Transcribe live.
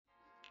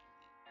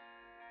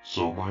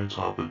So my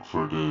topic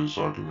for this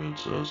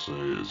argument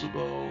essay is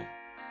about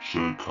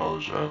should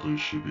college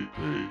athletes should be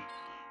paid.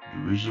 The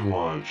reason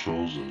why I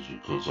chose it is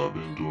because I've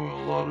been doing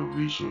a lot of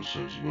research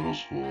since middle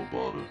school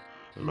about it,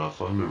 and I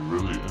find it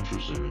really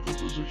interesting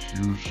because there's a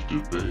huge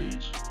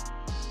debate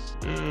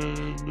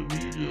in the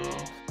media,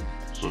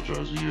 such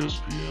as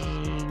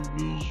ESPN,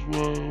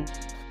 Newsweb,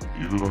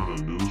 even on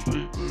the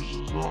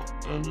newspapers,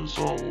 and it's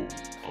all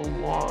a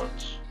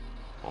lot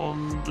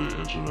on the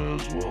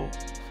internet as well.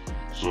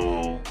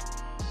 So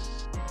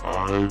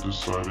I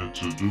decided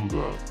to do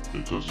that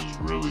because it's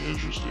really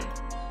interesting.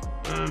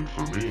 And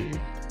for me,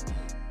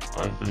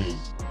 I think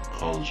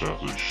college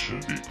athletes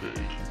should be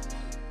paid.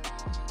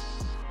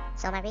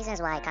 So my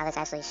reasons why college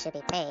athletes should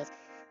be paid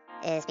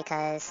is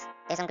because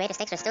there's some greater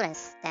stakes for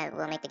students that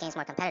will make the games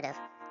more competitive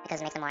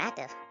because it makes them more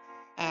active.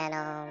 And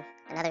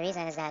another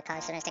reason is that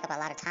college students take up a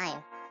lot of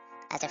time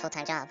as their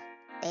full-time job.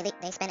 They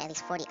spend at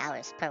least 40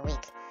 hours per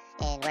week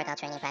in workout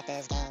training,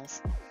 practice,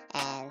 games,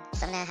 and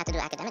some of them have to do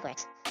academic work.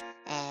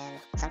 And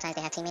sometimes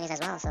they have team meetings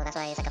as well, so that's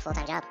why it's like a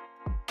full-time job.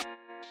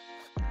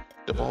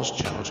 The most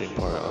challenging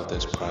part of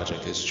this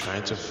project is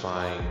trying to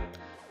find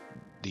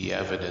the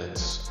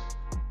evidence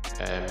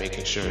and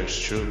making sure it's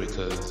true,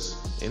 because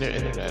in the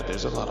internet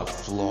there's a lot of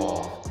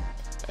flawed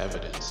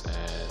evidence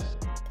and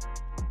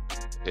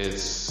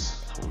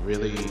it's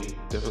really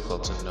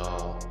difficult to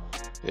know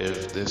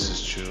if this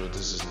is true,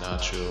 this is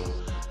not true.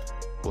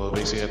 What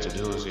basically you have to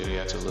do is you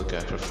have to look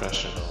at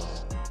professional,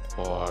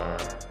 or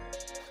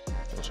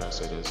I'm trying to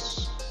say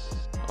this,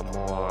 a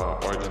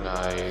more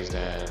organized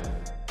and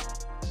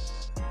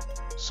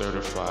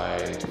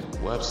certified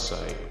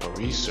website or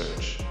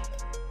research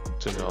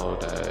to know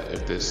that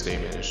if this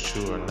statement is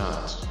true or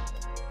not.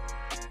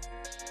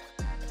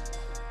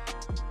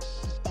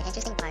 The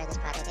interesting part of this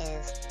project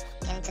is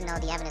getting to know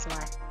the evidence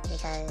more,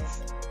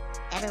 because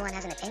everyone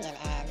has an opinion,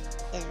 and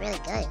it's really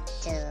good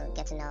to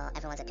get to know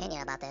everyone's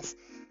opinion about this,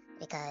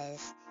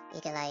 because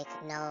you can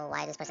know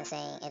why this person's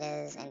saying it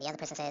is and the other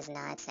person says it's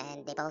not,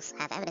 and they both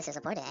have evidence to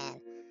support it,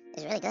 and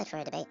it's really good for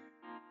a debate.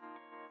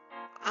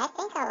 I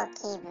think I will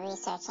keep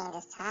researching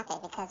this topic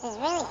because it's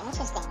really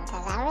interesting,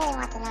 because I really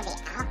want to know the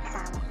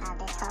outcome of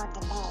this whole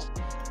debate.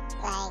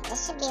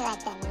 This should be like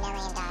the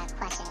million-dollar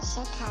question.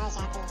 Should college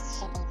athletes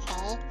should be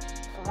paid?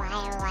 Why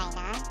or why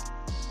not?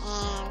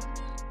 And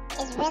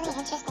it's really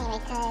interesting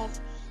because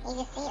you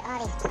can see all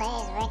these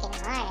players working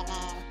hard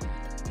and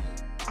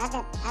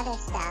other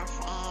stuff,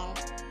 and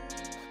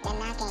they're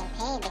not getting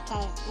paid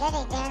because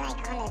literally they're on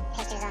the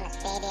pictures on the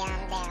stadium,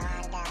 they're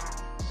on the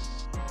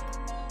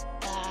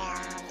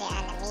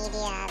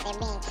media, they're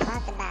being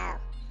talked about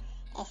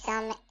in so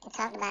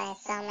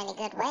many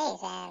good ways,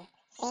 and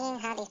seeing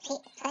how these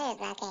players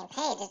not getting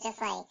paid is just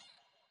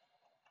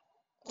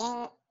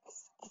getting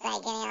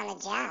on the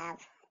job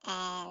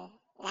and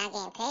not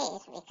getting paid,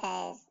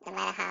 because no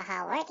matter how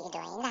hard work you're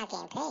doing, you're not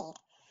getting paid.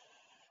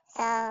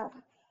 So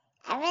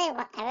I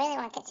really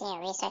want to continue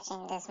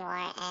researching this more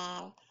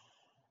and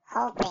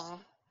hoping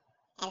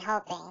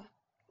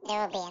there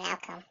will be an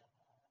outcome.